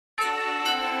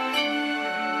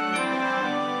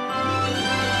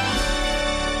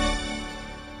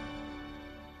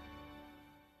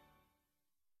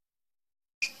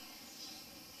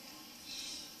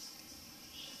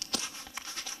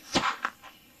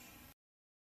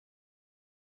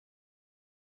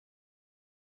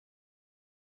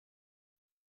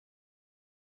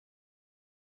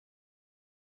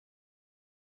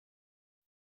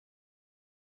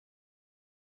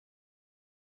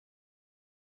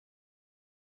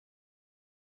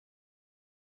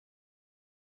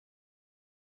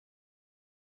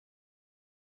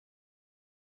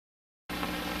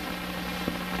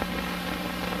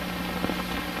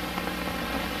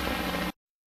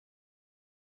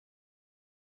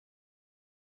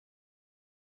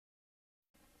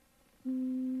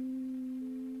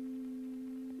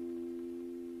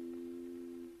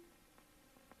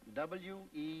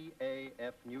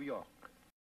WEAF, New York.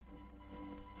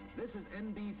 This is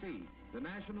NBC, the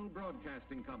National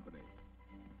Broadcasting Company.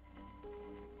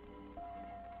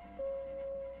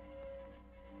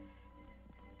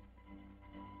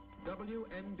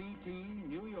 WNBT,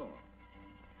 New York.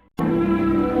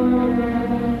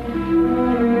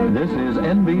 This is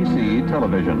NBC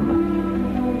Television.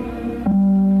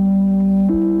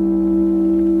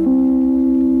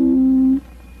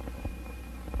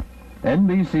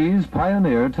 NBC's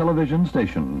pioneer television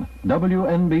station,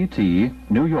 WNBT,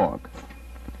 New York.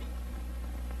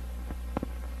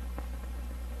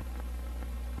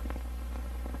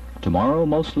 Tomorrow,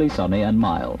 mostly sunny and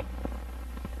mild.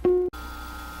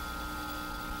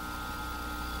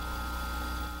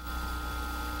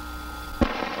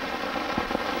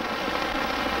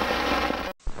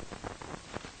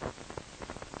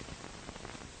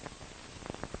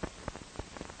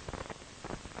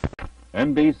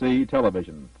 NBC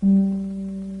Television.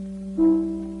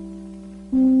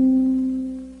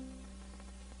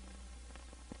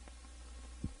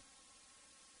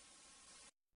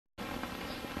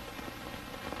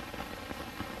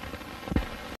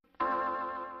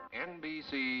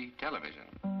 NBC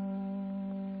Television.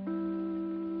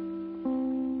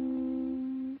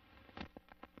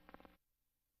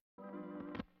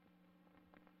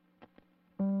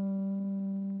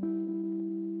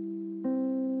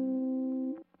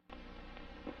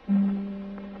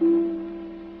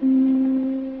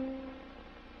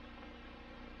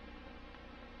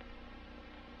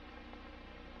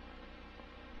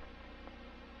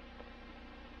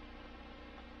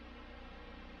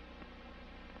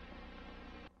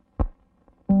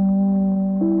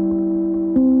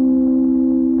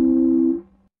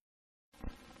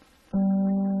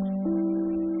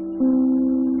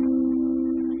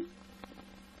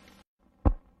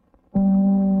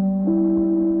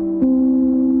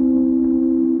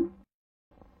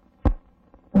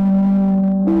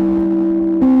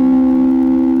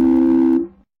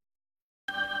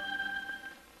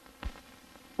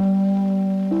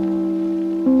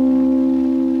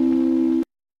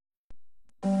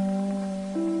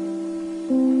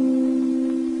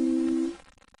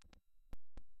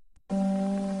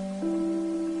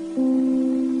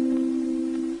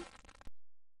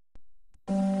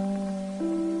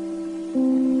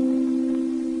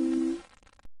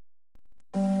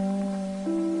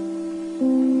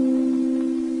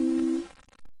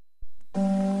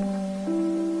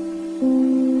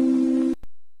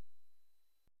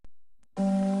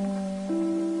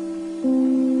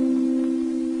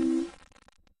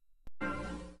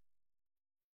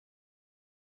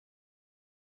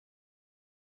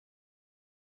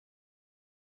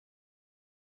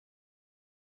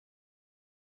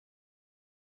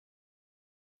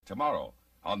 Tomorrow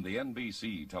on the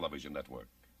NBC television network.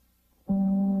 The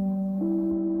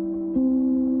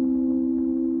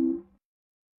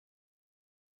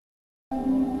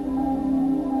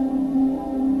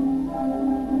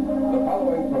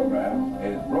following program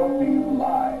is brought to you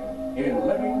live in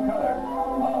living color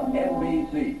on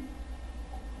NBC.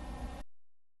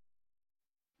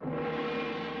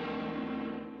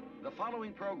 The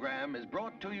following program is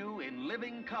brought to you in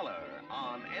living color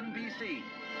on NBC.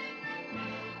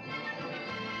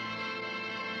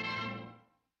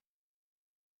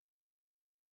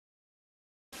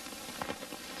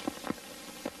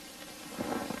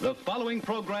 The following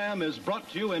program is brought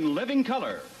to you in living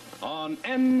color on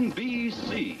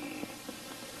NBC.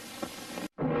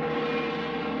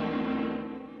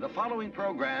 The following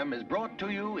program is brought to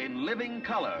you in living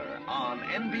color on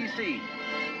NBC.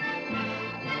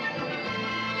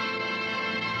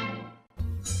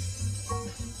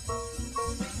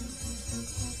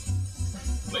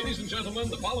 Ladies and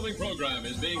gentlemen, the following program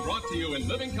is being brought to you in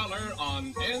living color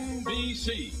on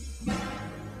NBC.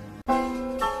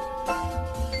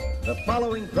 The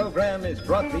following program is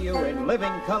brought to you in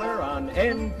living color on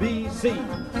NBC.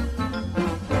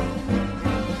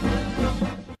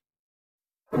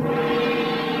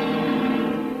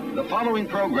 The following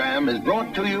program is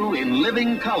brought to you in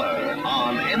living color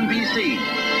on NBC.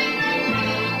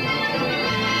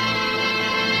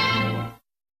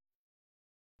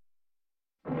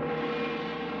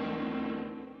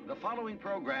 The following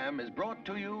program is brought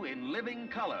to you in living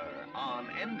color on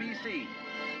NBC.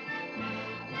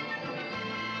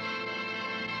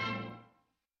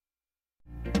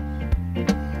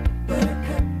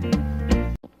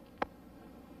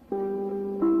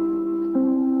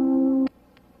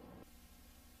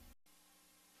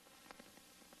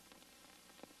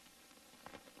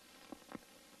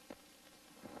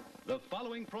 The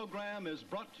following program is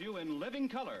brought to you in living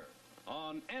color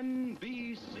on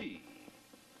NBC.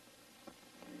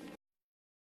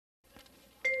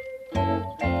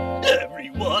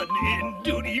 Everyone in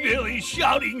Dutyville is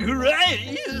shouting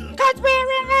hooray! 'Cause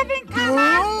we're in living color!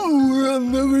 Oh, we're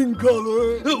in living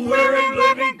color! We're in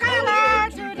living color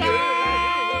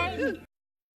today!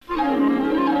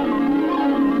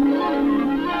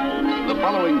 The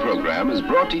following program is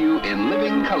brought to you in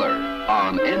living color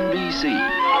on NBC.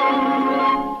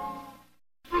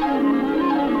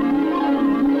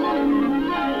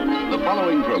 The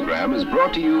following program is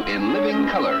brought to you in living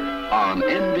color on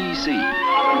NBC.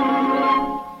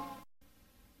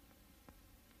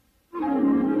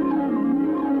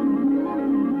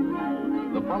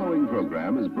 The following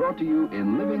program is brought to you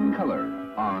in living color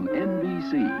on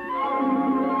NBC.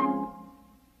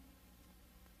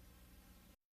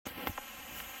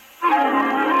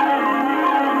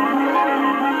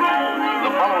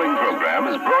 The following program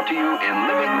is brought to you in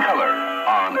living color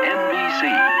on NBC.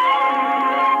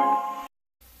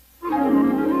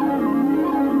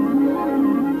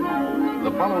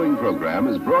 The following program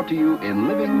is brought to you in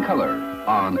living color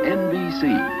on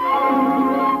NBC.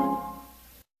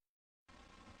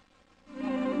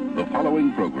 The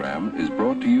following program is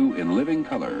brought to you in living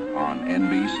color on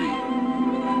NBC.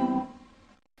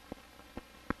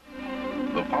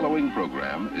 The following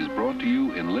program is brought to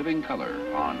you in living color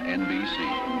on NBC.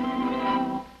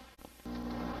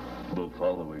 The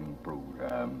following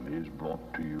program is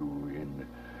brought to you in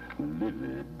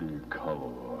livid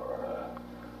color.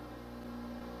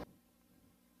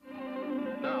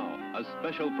 Now, a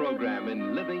special program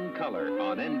in living color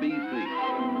on NBC.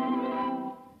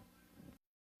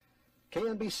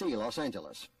 KNBC, Los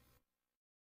Angeles.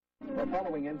 The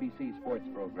following NBC sports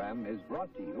program is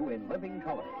brought to you in living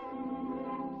color.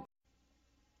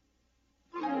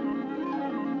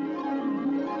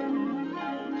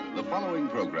 The following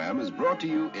program is brought to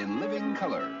you in living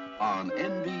color on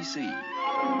NBC.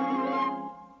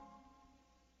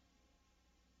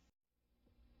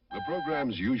 The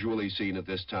programs usually seen at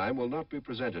this time will not be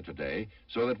presented today,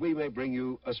 so that we may bring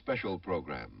you a special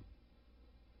program.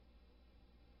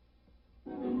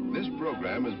 This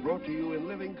program is brought to you in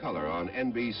living color on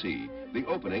NBC. The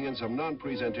opening and some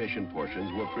non-presentation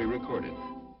portions were pre-recorded.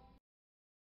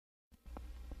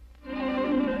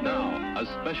 Now, a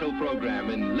special program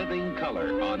in living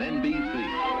color on NBC.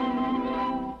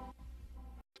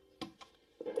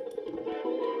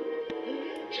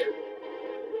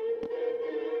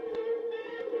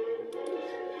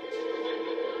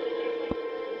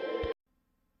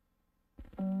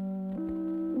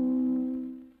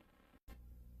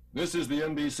 This is the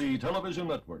NBC Television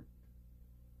Network.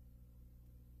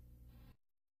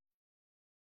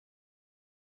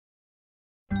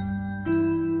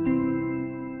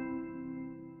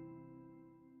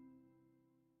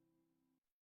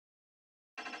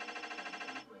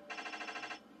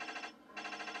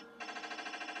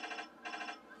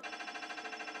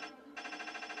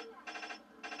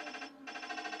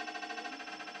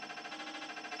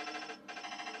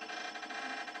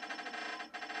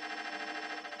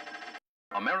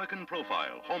 American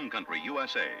Profile, Home Country,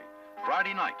 USA.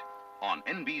 Friday night on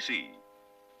NBC.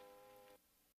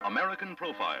 American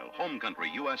Profile, Home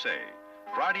Country, USA.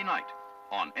 Friday night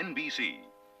on NBC.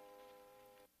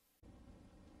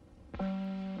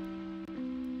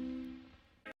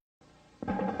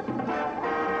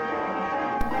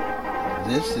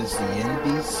 This is the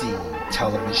NBC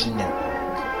Television Network.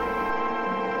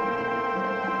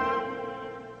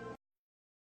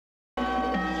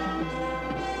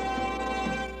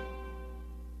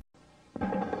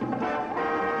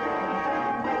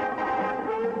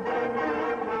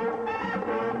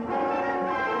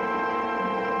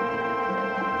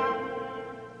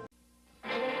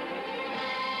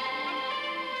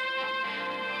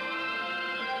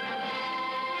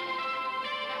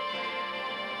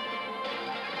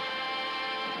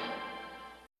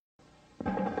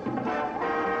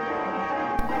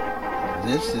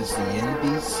 This is the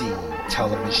NBC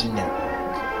Television Network.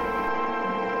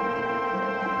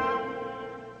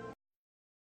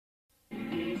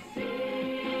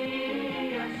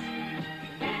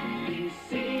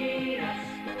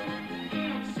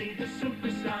 See the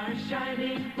superstars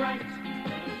shining bright.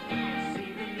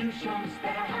 See the new shows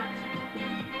that are hot.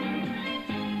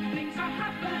 Things are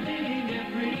happening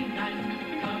every night.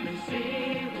 Come and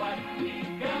see what we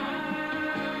got.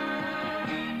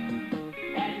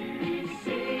 NBC,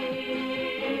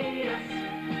 yes.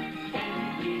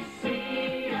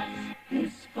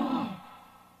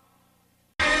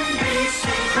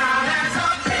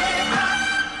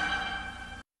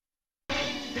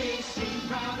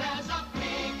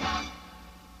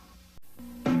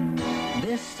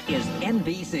 This is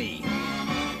NBC.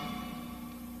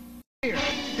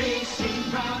 NBC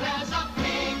proud as a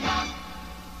peacock.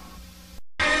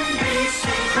 NBC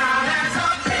proud as a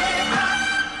peacock.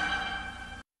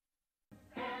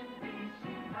 NBC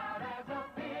proud as a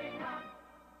peacock.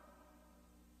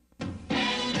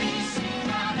 NBC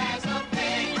proud as a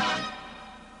peacock.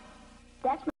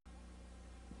 That's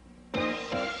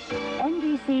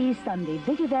NBC's Sunday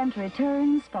Big Event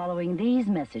returns following these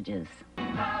messages.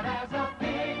 Proud as a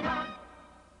peacock.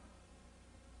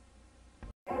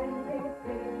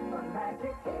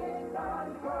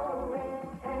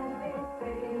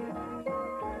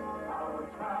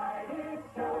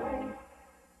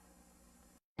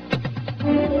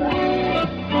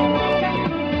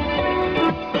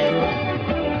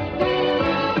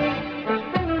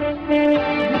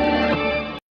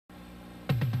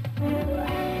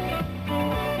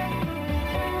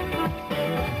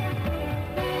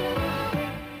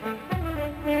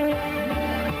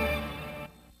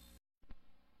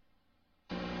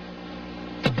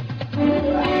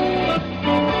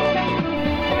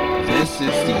 This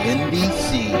is the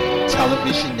NBC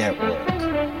Television Network.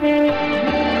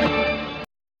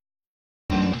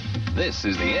 This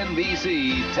is the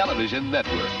NBC Television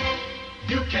Network.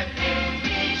 You can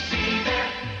NBC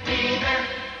there, be there.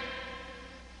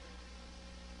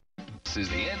 This is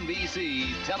the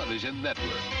NBC Television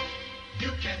Network.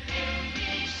 You can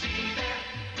NBC there,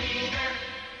 be there.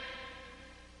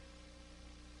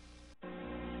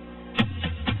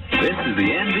 This is the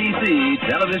NBC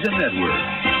Television Network.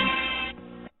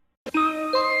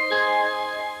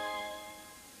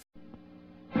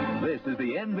 This is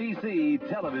the NBC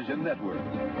Television Network.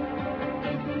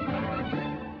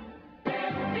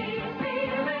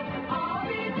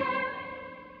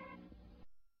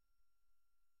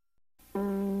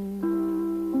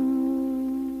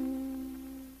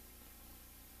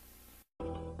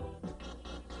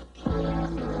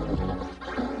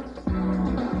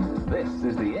 This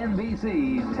is the NBC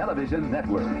Television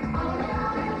Network.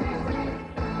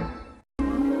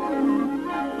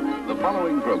 The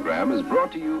following program is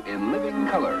brought to you in living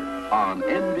color on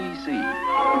NBC.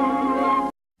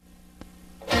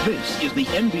 This is the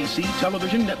NBC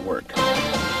Television Network.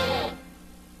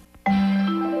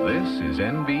 This is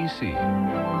NBC.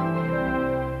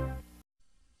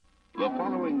 The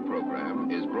following program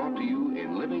is brought to you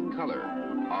in living color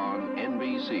on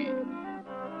NBC.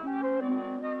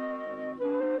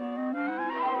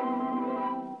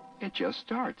 It just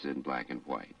starts in black and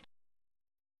white.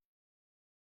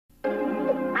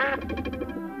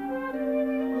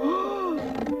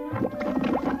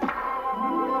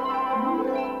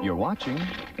 You're watching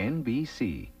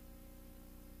NBC.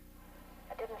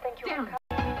 I didn't think you were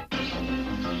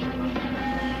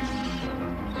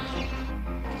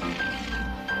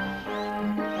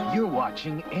You're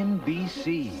watching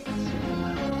NBC.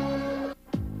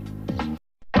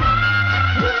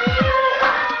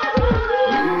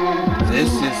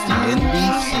 This is the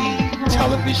NBC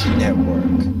Television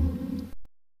Network.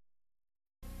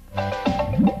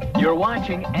 You're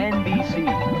watching NBC.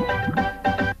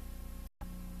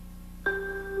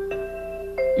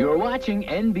 You're watching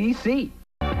NBC.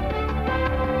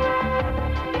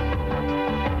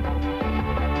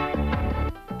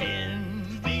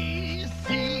 NBC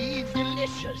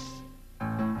delicious.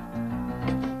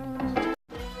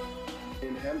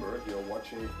 In Hamburg, you're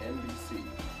watching NBC.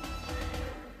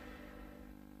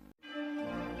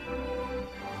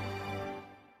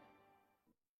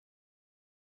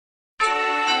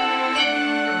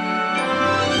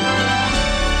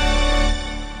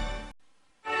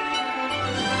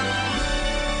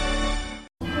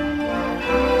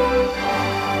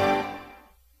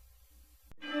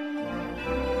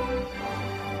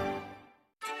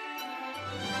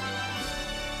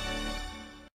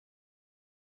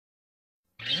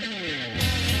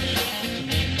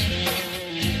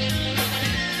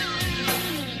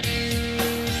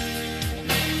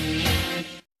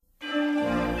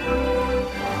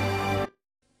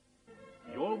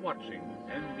 You're watching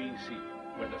NBC,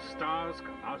 where the stars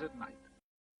come out at night.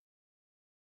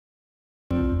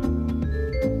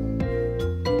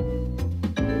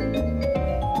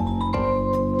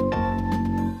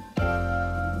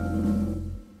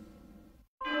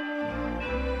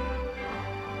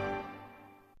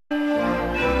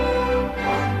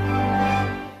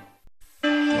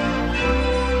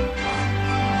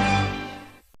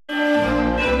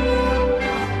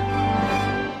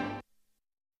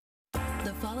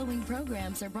 The following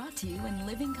programs are brought to you in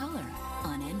living color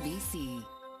on NBC.